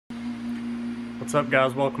What's up,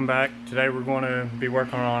 guys? Welcome back. Today we're going to be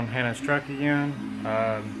working on Hannah's truck again.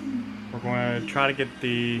 We're going to try to get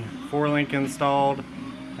the 4-link installed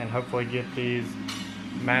and hopefully get these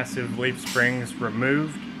massive leaf springs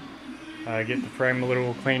removed. Get the frame a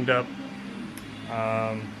little cleaned up.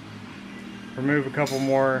 Remove a couple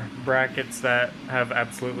more brackets that have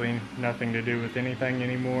absolutely nothing to do with anything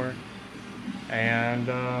anymore. And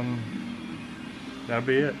that'll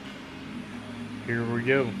be it. Here we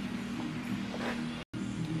go.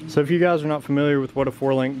 So if you guys are not familiar with what a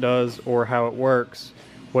 4-link does or how it works,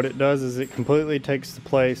 what it does is it completely takes the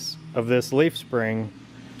place of this leaf spring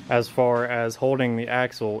as far as holding the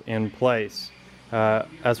axle in place.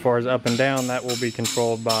 As far as up and down, that will be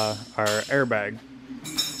controlled by our airbag.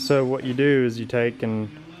 So what you do is you take and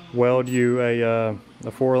weld you a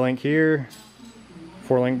 4-link here,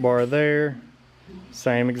 4-link bar there,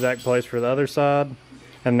 same exact place for the other side,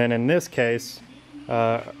 and then in this case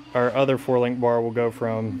our other 4-link bar will go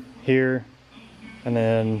from here, and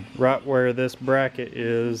then right where this bracket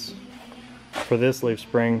is for this leaf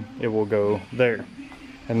spring, it will go there.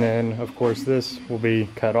 And then of course this will be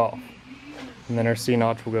cut off, and then our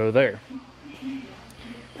C-notch will go there.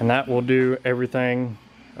 And that will do everything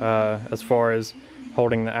as far as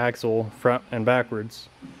holding the axle front and backwards.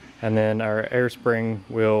 And then our air spring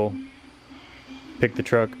will pick the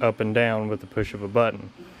truck up and down with the push of a button.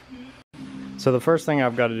 So the first thing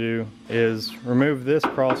I've got to do is remove this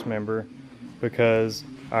cross member, because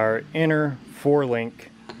our inner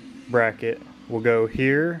 4-link bracket will go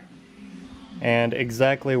here and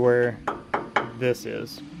exactly where this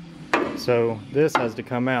is. So this has to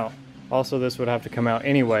come out. Also, this would have to come out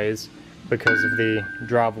anyways because of the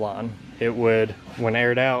drive line. It would, when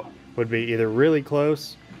aired out, would be either really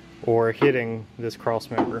close or hitting this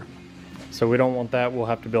cross member. So we don't want that. We'll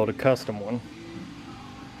have to build a custom one.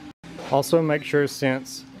 Also, make sure,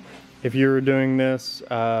 since if you're doing this,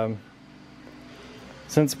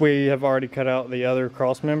 since we have already cut out the other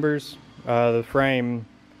cross members, the frame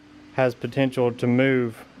has potential to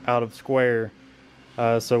move out of square.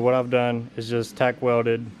 So what I've done is just tack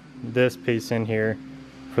welded this piece in here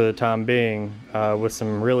for the time being with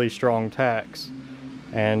some really strong tacks,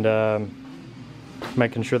 and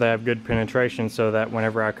making sure they have good penetration so that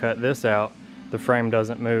whenever I cut this out, the frame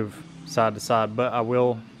doesn't move side to side. But I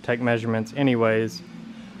will take measurements anyways,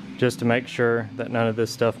 just to make sure that none of this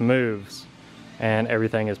stuff moves and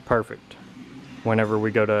everything is perfect whenever we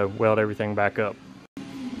go to weld everything back up.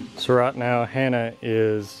 So right now Hannah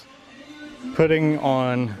is putting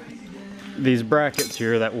on these brackets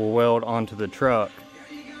here that will weld onto the truck,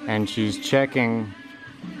 and she's checking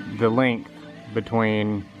the length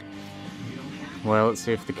between, well, let's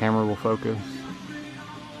see if the camera will focus.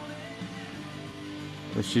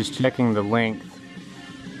 So she's checking the length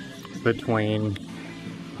between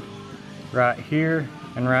right here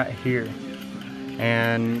and right here,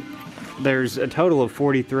 and there's a total of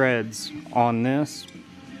 40 threads on this,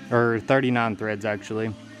 or 39 threads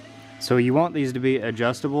actually. So you want these to be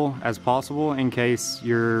adjustable as possible in case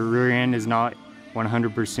your rear end is not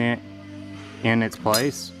 100% in its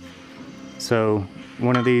place. So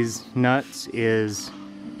one of these nuts is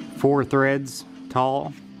 4 threads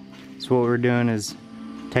tall. So what we're doing is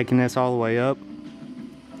taking this all the way up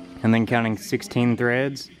and then counting 16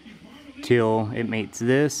 threads till it meets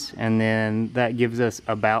this, and then that gives us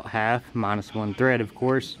about half, minus 1 thread of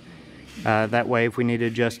course. That way if we need to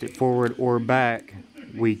adjust it forward or back,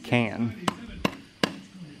 we can.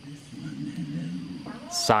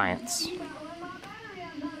 Science.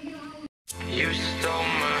 You stole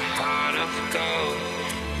my heart of gold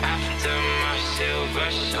after my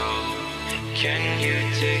silver soul. Can you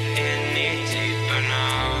dig any deeper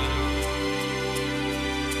now?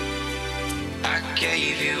 I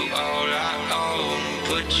gave you all I own,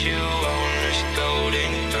 put you on this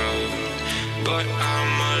golden throne, but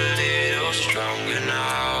I'm a little stronger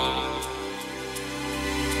now.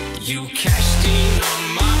 You cashed in on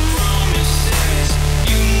my promises,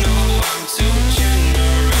 you know I'm too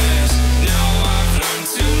generous. Now I've learned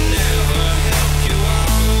to never help you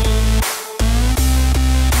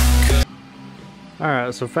out.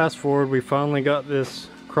 Alright, so fast forward, we finally got this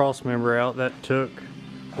cross member out. That took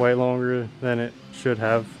way longer than it should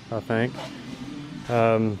have, I think.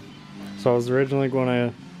 So I was originally going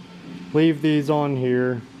to leave these on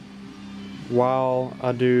here while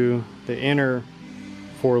I do the inner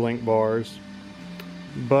 4-link bars,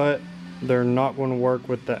 but they're not going to work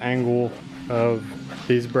with the angle of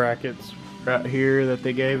these brackets right here that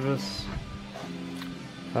they gave us.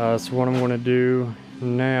 So what I'm going to do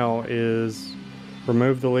now is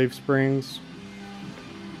remove the leaf springs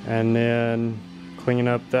and then clean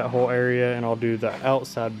up that whole area, and I'll do the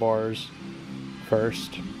outside bars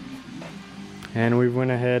first. And we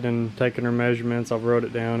went ahead and taken our measurements. I've wrote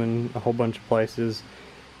it down in a whole bunch of places.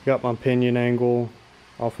 Got my pinion angle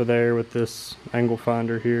off of there with this angle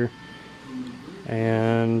finder here.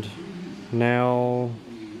 And now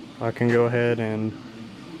I can go ahead and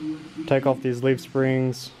take off these leaf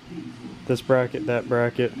springs, this bracket, that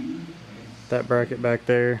bracket back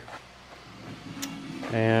there.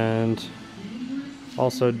 And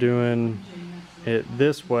also doing it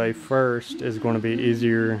this way first is going to be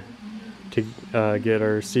easier to get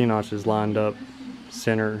our C-notches lined up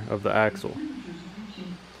center of the axle.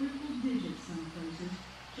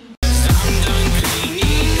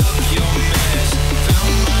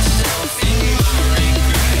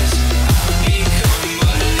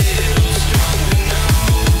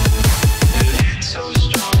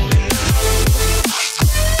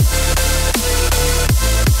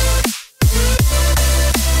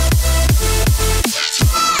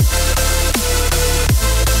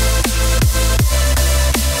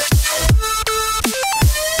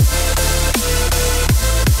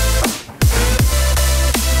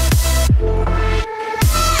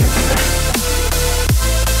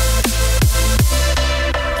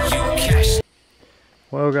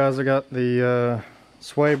 Well guys, I got the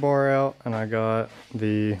sway bar out, and I got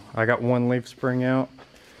one leaf spring out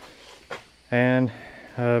and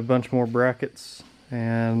a bunch more brackets,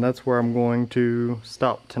 and that's where I'm going to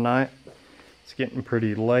stop tonight. It's getting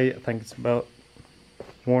pretty late. I think it's about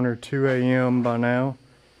 1 or 2 a.m. by now,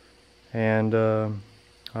 and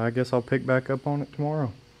I guess I'll pick back up on it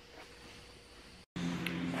tomorrow.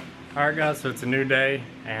 Alright guys, so it's a new day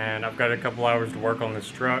and I've got a couple hours to work on this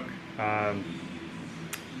truck.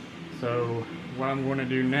 So what I'm going to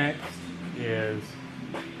do next is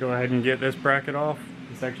go ahead and get this bracket off,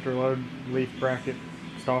 this extra load leaf bracket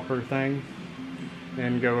stopper thing,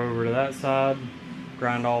 then go over to that side,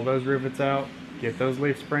 grind all those rivets out, get those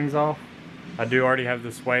leaf springs off. I do already have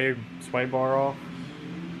the sway bar off,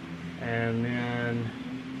 and then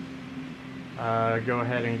go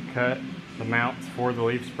ahead and cut the mounts for the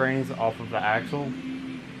leaf springs off of the axle,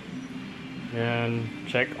 and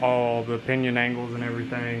check all the pinion angles and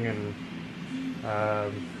everything, and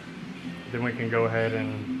then we can go ahead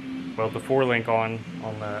and weld the 4-link on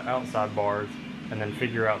the outside bars, and then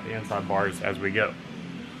figure out the inside bars as we go.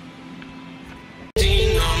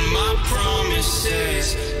 On my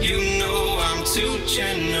promises, you know I'm too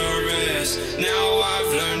generous. Now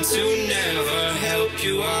I've learned to never help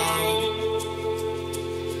you out,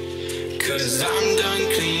 'cause I'm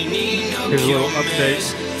done cleaning up. Here's a little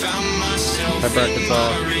update. That bracket's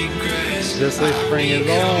off. This leaf spring is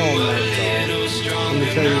almost off. Let me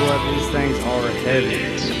tell you what, these things are heavy.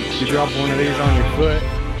 If you drop one of these on your foot,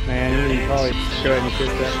 man, you can probably go ahead and kiss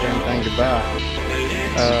that damn thing goodbye.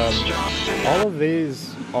 All of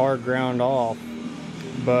these are ground off,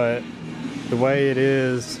 but the way it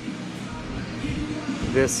is,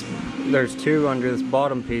 there's 2 under this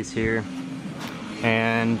bottom piece here,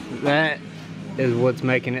 and that is what's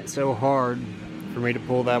making it so hard for me to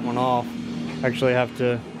pull that one off. I actually have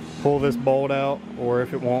to pull this bolt out, or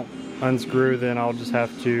if it won't unscrew, then I'll just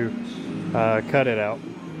have to cut it out,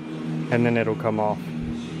 and then it'll come off.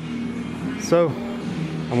 So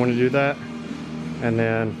I'm going to do that and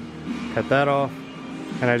then cut that off,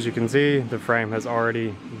 and as you can see, the frame has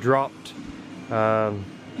already dropped,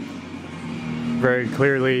 very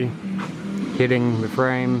clearly hitting the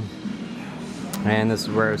frame, and this is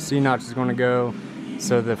where a C-notch is going to go,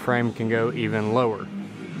 so the frame can go even lower.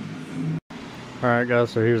 Alright guys,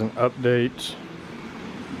 so here's an update.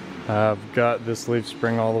 I've got this leaf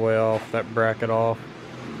spring all the way off, that bracket off,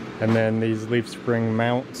 and then these leaf spring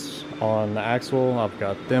mounts on the axle, I've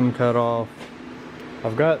got them cut off.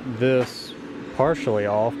 I've got this partially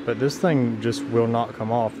off, but this thing just will not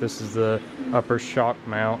come off. This is the upper shock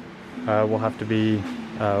mount. We'll have to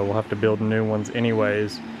build new ones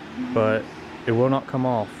anyways, but it will not come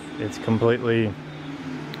off. It's completely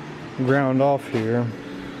ground off here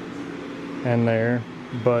and there,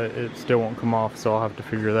 but it still won't come off, so I'll have to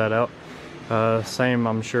figure that out. Same,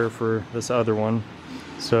 I'm sure, for this other one.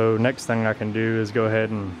 So next thing I can do is go ahead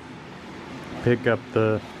and pick up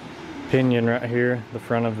the pinion right here, the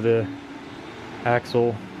front of the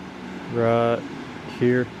axle right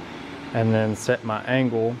here, and then set my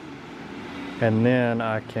angle, and then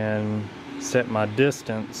I can set my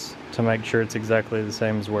distance to make sure it's exactly the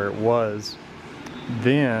same as where it was.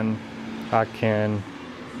 Then I can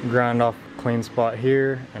grind off a clean spot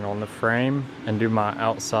here and on the frame and do my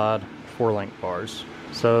outside 4-link bars.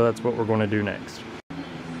 So that's what we're going to do next.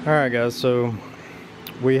 Alright guys, so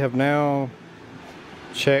we have now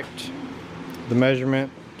checked the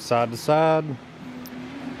measurement side to side.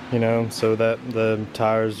 you know, so that the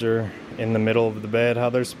tires are in the middle of the bed how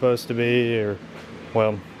they're supposed to be, or,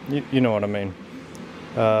 well, you know what I mean.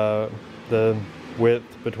 The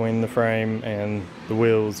width between the frame and the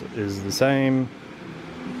wheels is the same,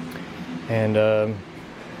 and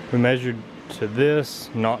we measured to this,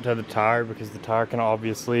 not to the tire, because the tire can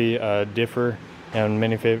obviously differ in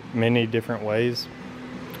many different ways.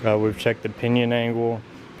 We've checked the pinion angle.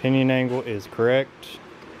 Pinion angle is correct,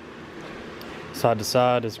 side to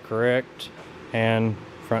side is correct, and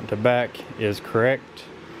front to back is correct.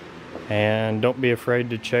 And don't be afraid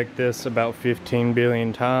to check this about 15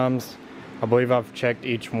 billion times. I believe I've checked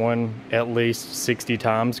each one at least 60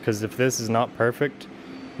 times, because if this is not perfect,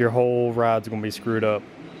 your whole ride's gonna be screwed up.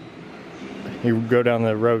 You go down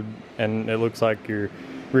the road and it looks like your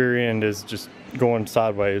rear end is just going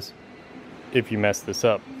sideways if you mess this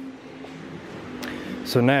up.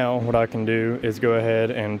 So now what I can do is go ahead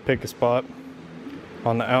and pick a spot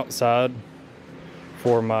on the outside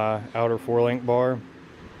for my outer 4-link bar,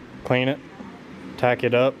 clean it, tack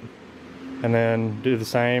it up, and then do the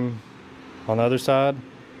same on the other side.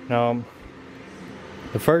 Now,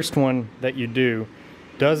 the first one that you do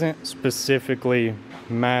doesn't specifically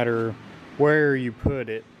matter where you put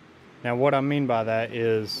it. Now, what I mean by that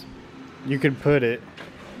is you could put it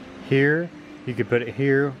here, you could put it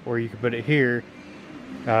here, or you could put it here,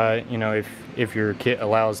 you know, if your kit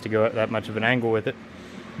allows to go at that much of an angle with it.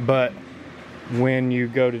 But when you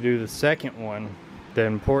go to do the second one, the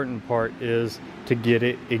important part is to get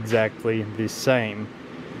it exactly the same.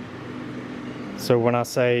 So when I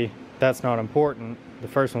say that's not important, the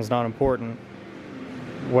first one's not important,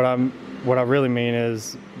 what I really mean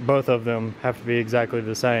is both of them have to be exactly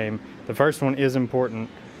the same. The first one is important,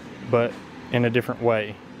 but in a different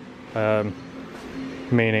way.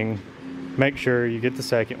 Meaning, make sure you get the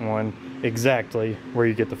second one exactly where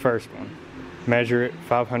you get the first one. Measure it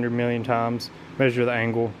 500 million times, measure the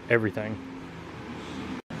angle, everything.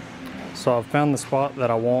 So I've found the spot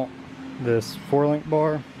that I want this 4-link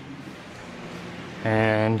bar,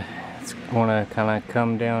 and it's gonna kind of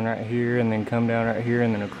come down right here, and then come down right here,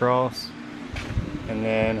 and then across. And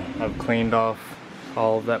then I've cleaned off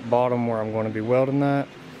all of that bottom where I'm going to be welding that.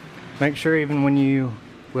 Make sure even when you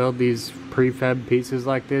weld these prefab pieces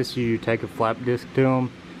like this, you take a flap disc to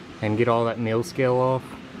them and get all that nail scale off.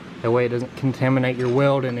 That way it doesn't contaminate your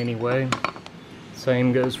weld in any way.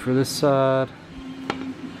 Same goes for this side.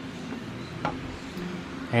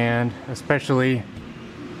 And especially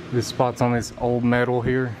the spots on this old metal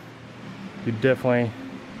here, you definitely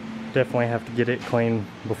have to get it clean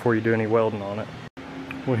before you do any welding on it.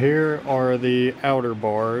 Well, here are the outer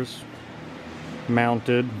bars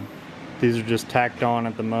mounted. These are just tacked on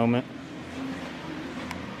at the moment.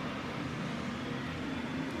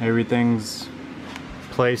 Everything's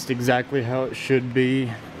placed exactly how it should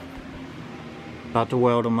be. About to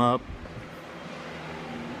weld them up.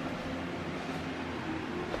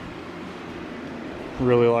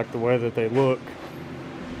 Really like the way that they look.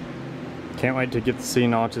 Can't wait to get the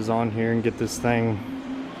C-notches on here and get this thing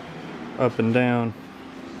up and down.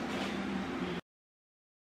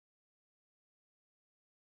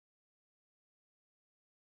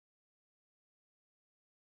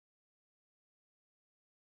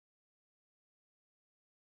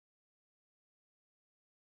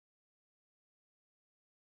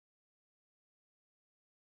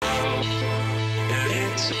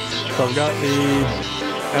 So I've got the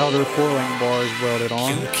outer 4-link bars welded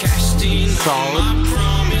on. Solid.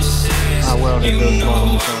 I welded those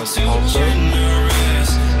bottoms also.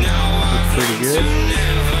 Looks pretty good.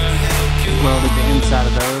 Welded the inside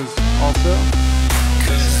of those also.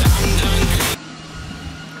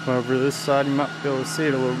 Come over this side, you might be able to see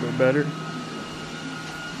it a little bit better.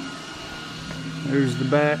 There's the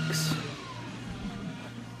backs.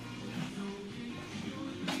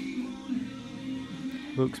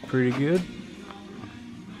 Looks pretty good.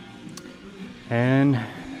 And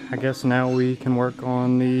I guess now we can work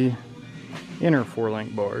on the inner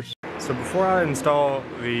 4-link bars. So before I install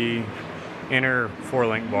the inner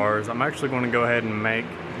 4-link bars, I'm actually going to go ahead and make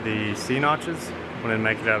the C-notches. I'm going to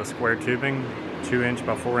make it out of square tubing, 2"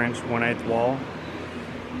 by 4" 1/8 wall.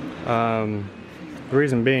 The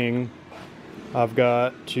reason being, I've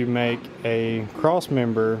got to make a cross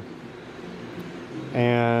member,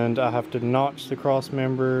 and I have to notch the cross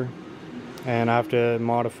member, and I have to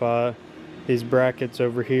modify these brackets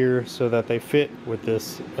over here so that they fit with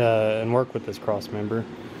this and work with this cross member.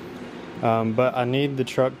 But I need the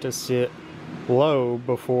truck to sit low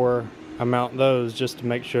before I mount those, just to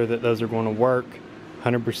make sure that those are going to work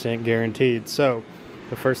 100% guaranteed. So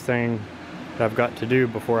the first thing that I've got to do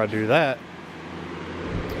before I do that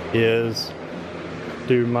is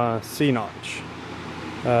do my C-notch.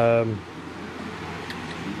 So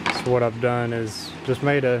what I've done is just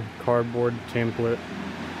made a cardboard template,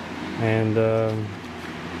 and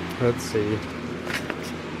let's see.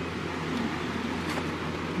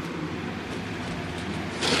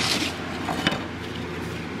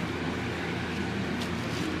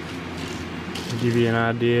 Give you an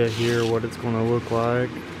idea here what it's going to look like.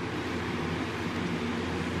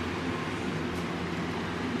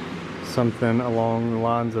 Something along the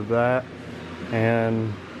lines of that.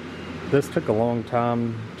 And this took a long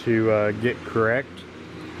time to get correct.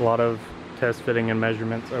 A lot of test fitting and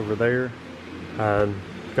measurements over there.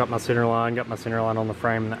 Got my center line on the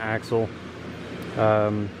frame and the axle.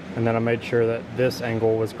 And then I made sure that this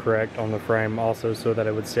angle was correct on the frame also, so that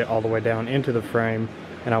it would sit all the way down into the frame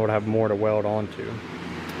and I would have more to weld onto.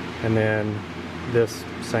 And then this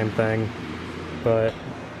same thing, but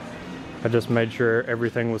I just made sure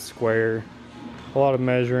everything was square. A lot of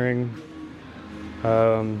measuring,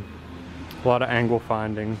 a lot of angle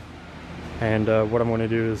finding. And what I'm going to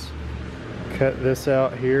do is cut this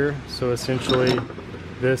out here. So essentially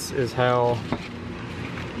this is how,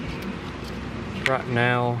 right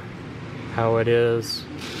now, how it is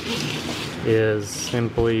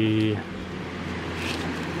simply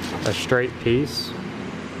a straight piece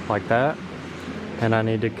like that, and I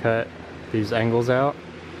need to cut these angles out,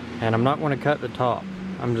 and I'm not going to cut the top.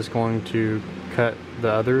 I'm just going to cut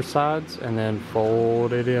the other sides and then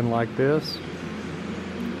fold it in like this,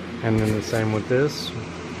 and then the same with this,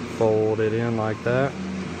 fold it in like that,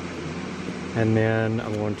 and then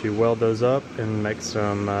I'm going to weld those up and make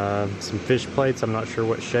some fish plates. I'm not sure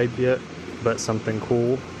what shape yet, but something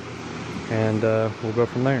cool, and we'll go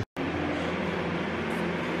from there.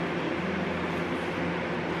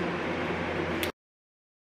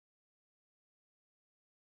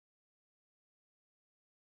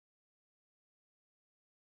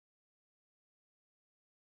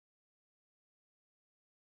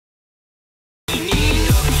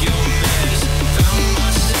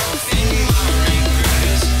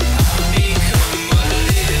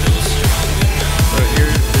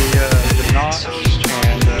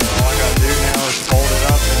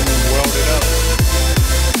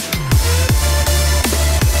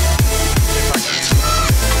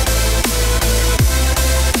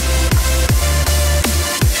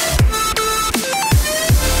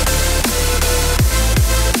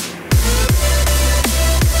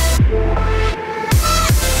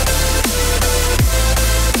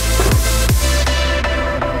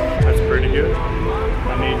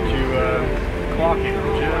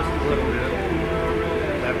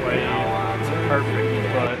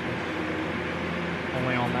 Perfect, but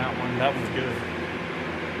only on that one. That one's good.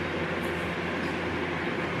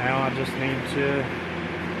 Now I just need to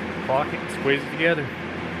clock it, squeeze it together,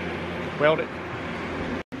 weld it.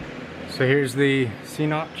 So here's the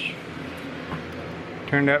C-notch.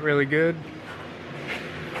 Turned out really good.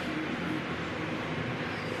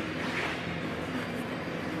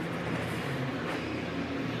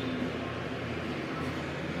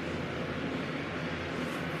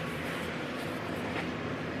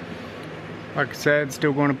 Like I said,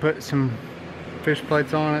 still going to put some fish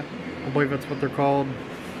plates on it. I believe that's what they're called.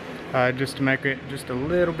 Just to make it just a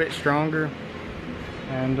little bit stronger.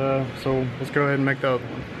 And so let's go ahead and make the other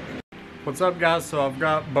one. What's up, guys? So I've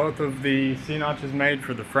got both of the C-notches made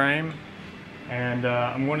for the frame. And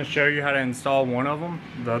I'm going to show you how to install one of them.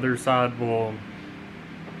 The other side will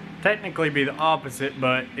technically be the opposite,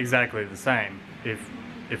 but exactly the same,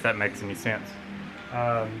 if that makes any sense.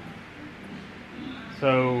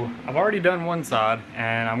 So I've already done one side,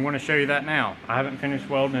 and I'm going to show you that now. I haven't finished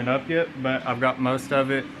welding it up yet, but I've got most of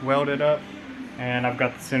it welded up, and I've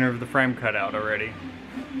got the center of the frame cut out already.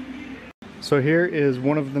 So here is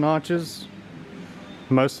one of the notches,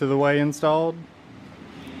 most of the way installed.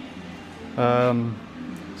 So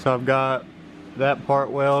I've got that part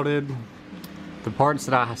welded. The parts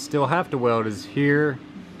that I still have to weld is here,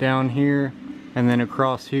 down here, and then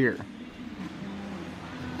across here.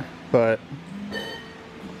 But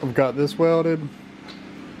I've got this welded,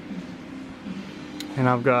 and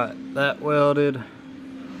I've got that welded,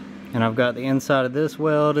 and I've got the inside of this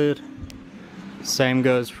welded. Same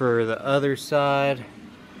goes for the other side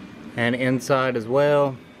and inside as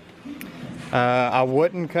well. I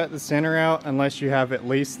wouldn't cut the center out unless you have at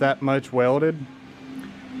least that much welded.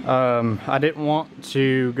 I didn't want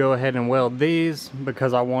to go ahead and weld these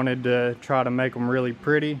because I wanted to try to make them really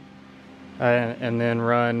pretty, and then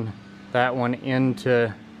run that one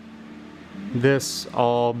into this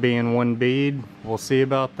all being one bead. We'll see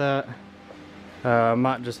about that. I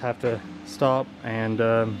might just have to stop and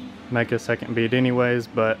make a second bead anyways,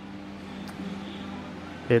 but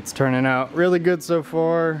It's turning out really good so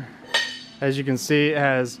far. As you can see, it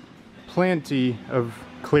has plenty of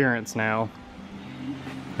clearance now,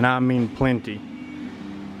 and I mean plenty.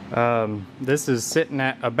 This is sitting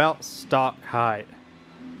at about stock height,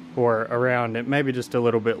 or around it, maybe just a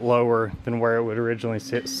little bit lower than where it would originally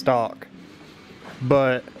sit stock.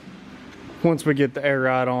 But once we get the air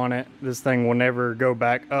ride on it, this thing will never go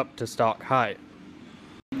back up to stock height.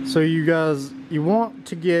 So you guys, you want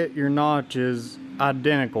to get your notches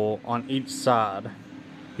identical on each side.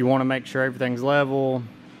 You want to make sure everything's level,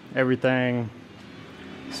 everything.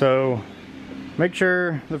 So make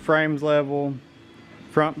sure the frame's level,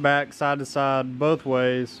 front, back, side to side, both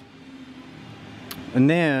ways. And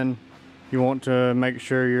then you want to make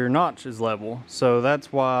sure your notch is level. So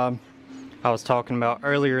that's why I was talking about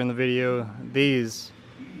earlier in the video, these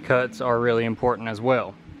cuts are really important as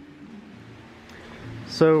well.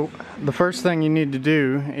 So the first thing you need to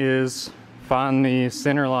do is find the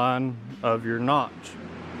center line of your notch.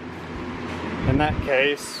 In that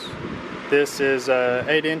case, this is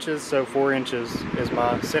 8 inches, so 4 inches is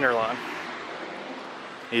my center line.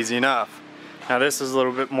 Easy enough. Now this is a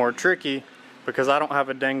little bit more tricky because I don't have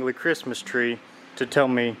a dangly Christmas tree to tell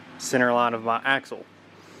me center line of my axle.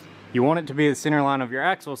 You want it to be the center line of your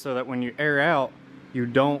axle so that when you air out, you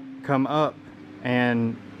don't come up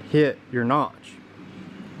and hit your notch.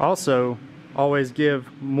 Also, always give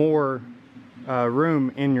more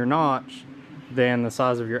room in your notch than the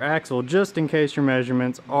size of your axle, just in case your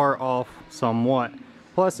measurements are off somewhat.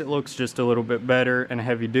 Plus it looks just a little bit better and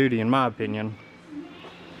heavy duty in my opinion.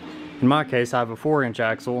 In my case, I have a 4-inch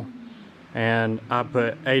axle and I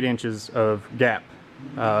put 8 inches of gap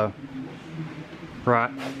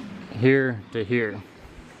right here to here.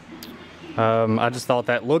 I just thought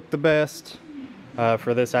that looked the best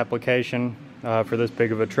for this application, for this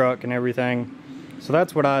big of a truck and everything. So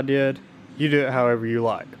that's what I did. You do it however you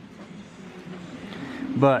like.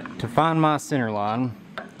 But to find my center line,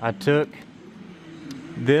 I took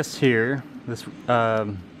this here, this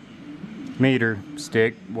meter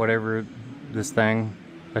stick, whatever this thing,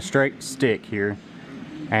 a straight stick here,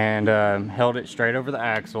 and held it straight over the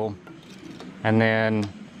axle, and then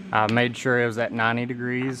I made sure it was at 90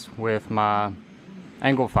 degrees with my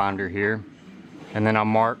angle finder here, and then I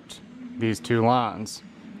marked these 2 lines,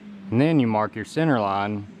 and then you mark your center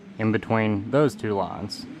line in between those 2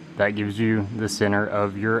 lines. That gives you the center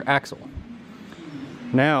of your axle.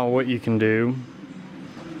 Now what you can do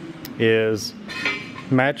is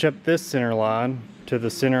match up this center line to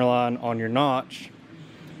the center line on your notch,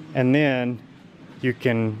 and then you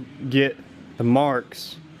can get the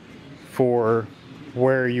marks for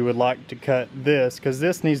where you would like to cut this, because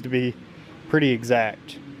this needs to be pretty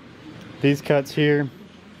exact. These cuts here,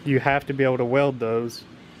 you have to be able to weld those,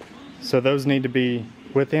 so those need to be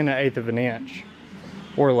within 1/8 of an inch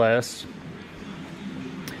or less.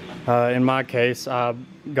 In my case, I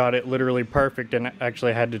got it literally perfect and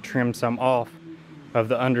actually had to trim some off of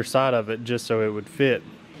the underside of it just so it would fit.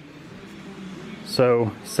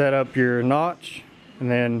 So set up your notch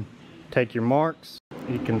and then take your marks.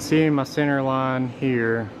 You can see my center line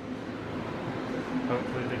here.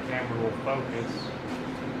 Hopefully the camera will focus.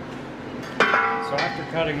 So after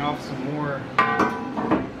cutting off some more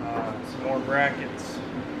brackets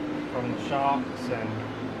from the shocks and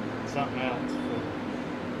something else,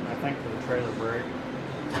 I think for the trailer brake,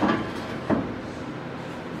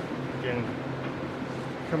 you can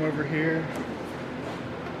come over here,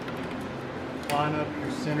 line up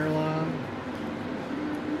your center line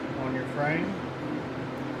on your frame.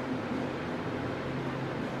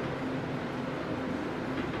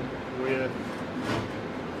 With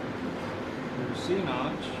your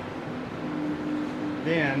C-notch,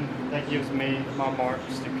 then that gives me my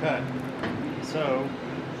marks to cut. So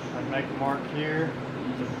I'd make a mark here.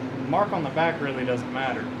 The mark on the back really doesn't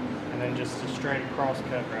matter, and then just a straight cross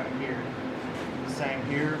cut right here. Same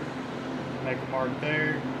here, make a mark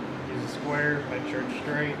there, use a square, make sure it's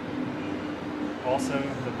straight. Also,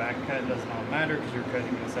 the back cut does not matter because you're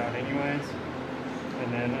cutting this out anyways.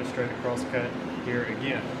 And then a straight across cut here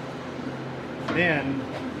again. Then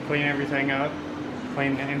clean everything up,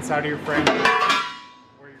 clean the inside of your frame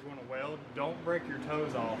where you're going to weld. Don't break your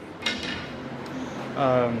toes off.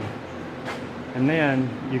 And then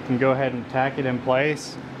you can go ahead and tack it in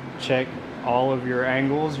place. Check all of your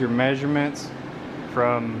angles, your measurements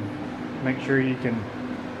from, make sure you can,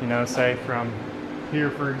 you know, say from here,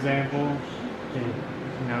 for example, to,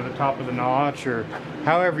 you know, the top of the notch, or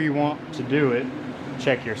however you want to do it.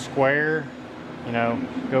 Check your square, you know,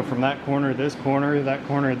 go from that corner, this corner, that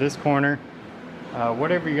corner, this corner,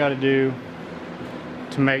 whatever you got to do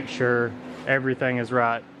to make sure everything is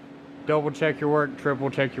right double check your work, triple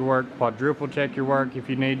check your work, quadruple check your work if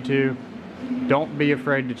you need to. Don't be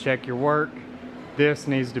afraid to check your work. This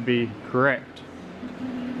needs to be correct.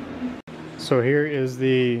 So here is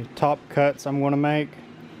the top cuts I'm going to make.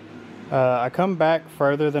 I come back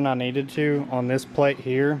further than I needed to on this plate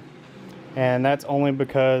here, and that's only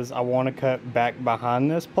because I want to cut back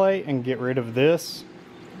behind this plate and get rid of this.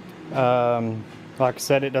 Like I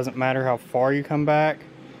said, it doesn't matter how far you come back,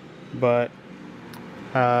 but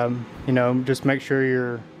you know, just make sure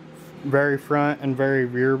your very front and very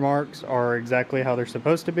rear marks are exactly how they're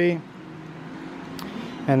supposed to be.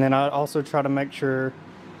 And then I also try to make sure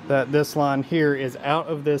that this line here is out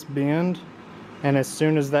of this bend, and as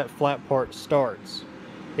soon as that flat part starts.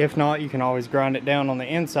 If not, you can always grind it down on the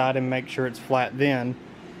inside and make sure it's flat then,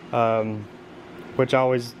 which I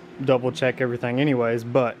always double check everything anyways.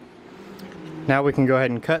 But now we can go ahead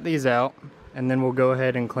and cut these out, and then we'll go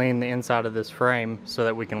ahead and clean the inside of this frame so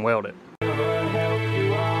that we can weld it.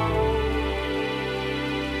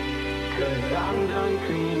 I'm done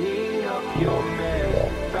cleaning up your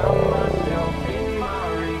mess. Found myself in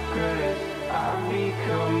my regrets. I've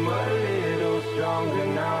become a little stronger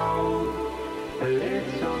now. A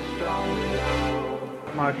little stronger now.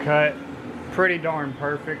 My cut, pretty darn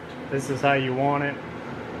perfect. This is how you want it.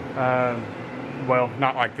 Well,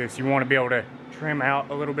 not like this. You want to be able to trim out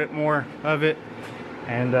a little bit more of it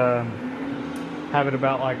and have it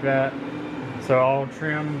about like that. So I'll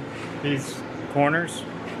trim these corners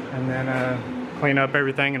and then clean up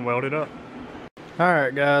everything and weld it up.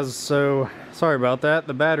 Alright guys, so sorry about that.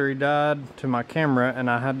 The battery died to my camera and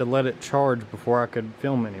I had to let it charge before I could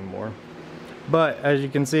film anymore. But as you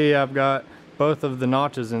can see, I've got both of the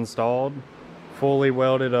notches installed, fully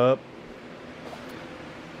welded up,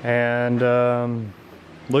 and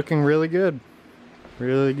looking really good.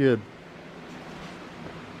 Really good.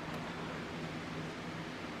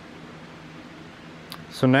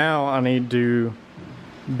 So now I need to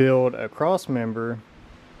build a cross member.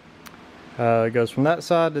 It goes from that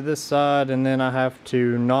side to this side, and then I have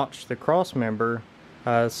to notch the cross member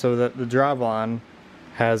so that the driveline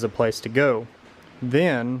has a place to go.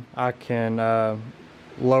 Then I can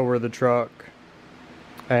lower the truck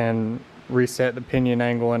and reset the pinion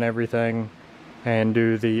angle and everything and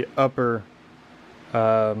do the upper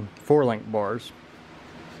 4-link bars.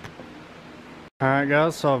 Alright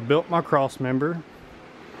guys, so I've built my cross member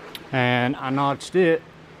and I notched it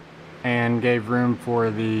and gave room for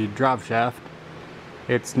the drive shaft.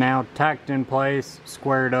 It's now tacked in place,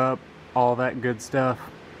 squared up, all that good stuff.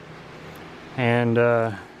 And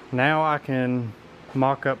now I can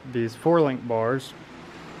mock up these 4-link bars,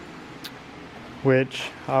 which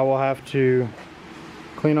I will have to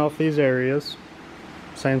clean off these areas,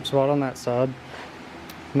 same spot on that side,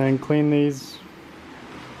 and then clean these,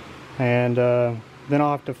 and then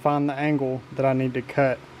I'll have to find the angle that I need to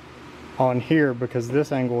cut on here, because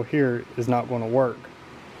this angle here is not going to work.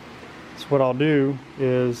 So what I'll do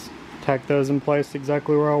is tack those in place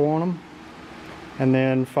exactly where I want them, and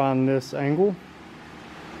then find this angle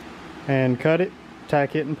and cut it,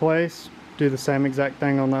 tack it in place, do the same exact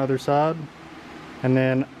thing on the other side, and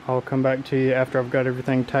then I'll come back to you after I've got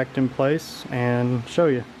everything tacked in place and show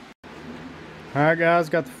you. Alright guys,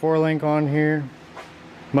 got the 4-link on here,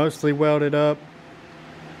 mostly welded up.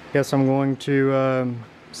 Guess I'm going to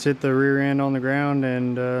sit the rear end on the ground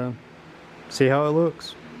and see how it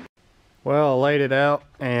looks. Well, I laid it out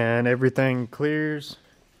and everything clears.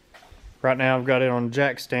 Right now I've got it on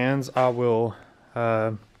jack stands. I will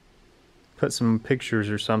put some pictures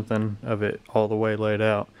or something of it all the way laid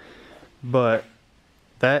out. But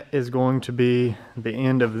that is going to be the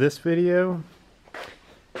end of this video.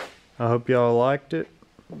 I hope y'all liked it,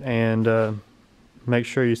 and make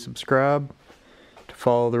sure you subscribe to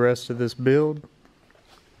follow the rest of this build,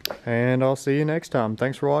 and I'll see you next time.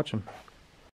 Thanks for watching.